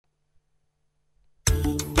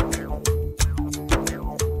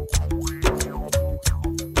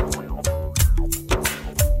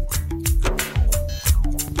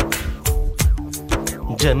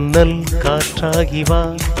ஜன்னல் காற்றாகி வா,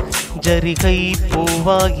 ஜரிகை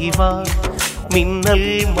பூவாகி வா, மின்னல்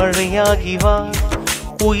மழையாகி வா,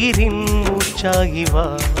 உயிரின் மூச்சாகி வா.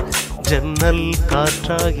 ஜன்னல்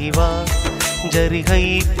காற்றாகி வா, ஜரிகை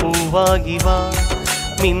பூவாகி வா,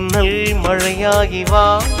 மின்னல் மழையாகி வா,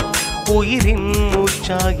 உயிரின்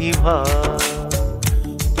மூச்சாகி வா.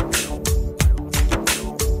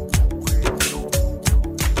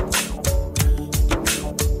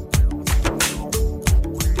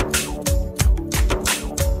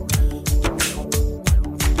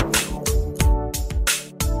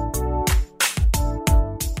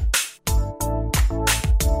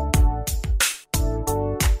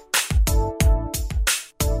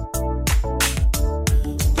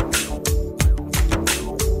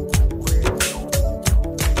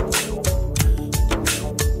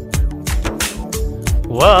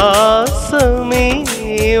 வாசமே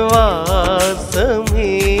வாசமே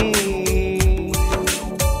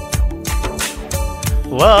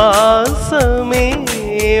வாசமே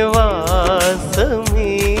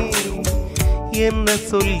வாசமே, என்ன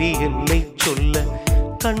சொல்லி என்னை சொல்ல,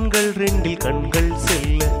 கண்கள் ரெண்டில் கண்கள்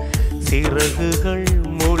செல்ல, சிறகுகள்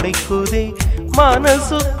முளைக்குதே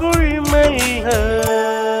மனசுக்குள் மெல்ல.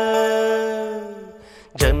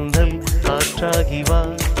 ஜன்னல் காற்றாகி வா,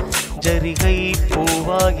 ஜரிகை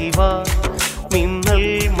பூவாகி வா, மின்னல்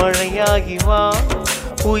மழையாகி வா,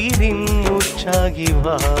 உயிரின் மூச்சாகி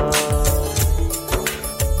வா.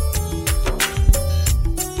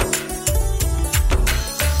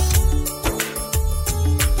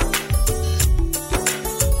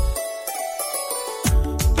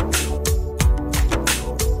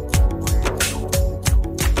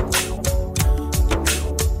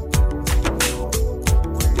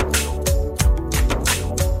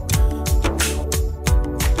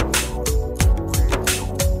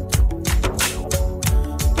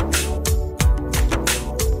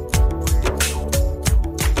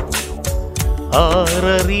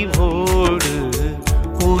 ஆறறிவோடு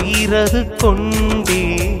உயிரது கொண்டே,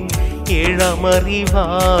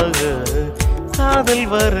 ஏழமறிவாக காதல்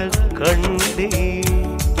வர கண்டே.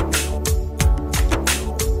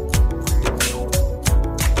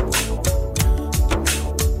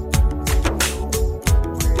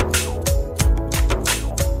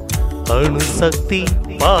 அணுசக்தி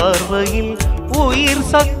பார்வையில் உயிர்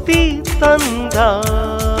சக்தி தந்தாய்.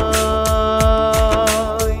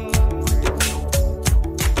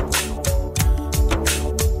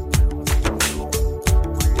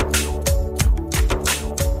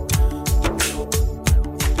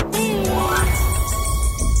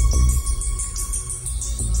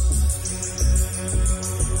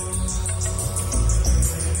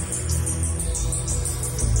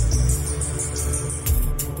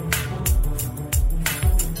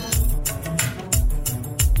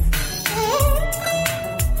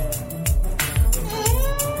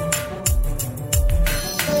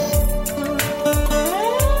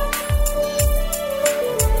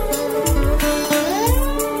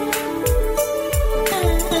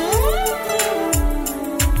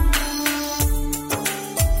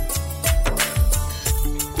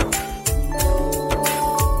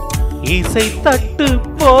 இசை தட்டு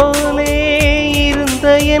போலே இருந்த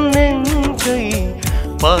என் நெஞ்சை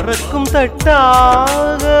பறக்கும்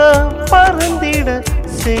தட்டாக பறந்திட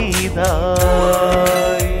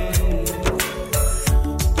செய்தாய்.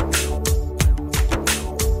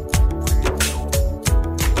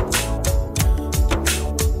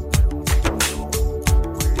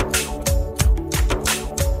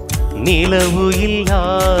 நிலவு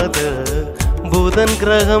இல்லாத புதன்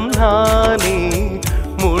கிரகம் நானே,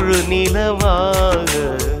 முழு நிலவாக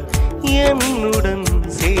என்னுடன்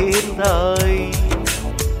சேர்ந்தாய்.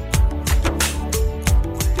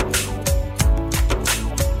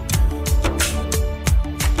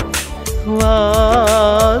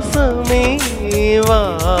 வாசமே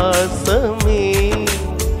வாசமே,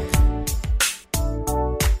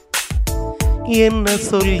 என்ன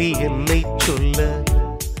சொல்லி என்னை சொல்ல,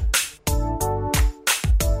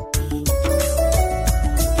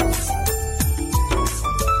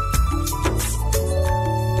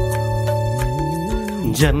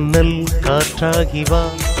 ஜன்னல் காற்றாகி வா,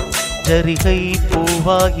 ஜரிகை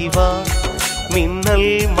பூவாகி வா,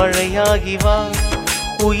 மின்னல் மழையாகி வா,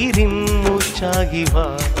 உயிரின் மூச்சாகி வா.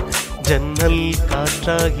 ஜன்னல்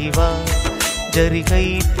காற்றாகி வா, ஜரிகை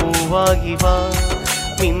பூவாகி வா,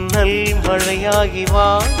 மின்னல் மழையாகி வா,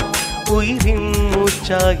 உயிரின்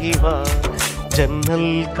மூச்சாகி வா.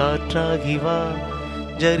 ஜன்னல் காற்றாகி வா,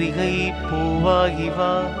 ஜரிகை பூவாகி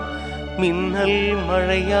வா, மின்னல்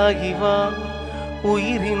மழையாகி வா,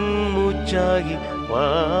 உயிரின் மூச்சாகி.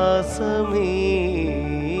 வாசமே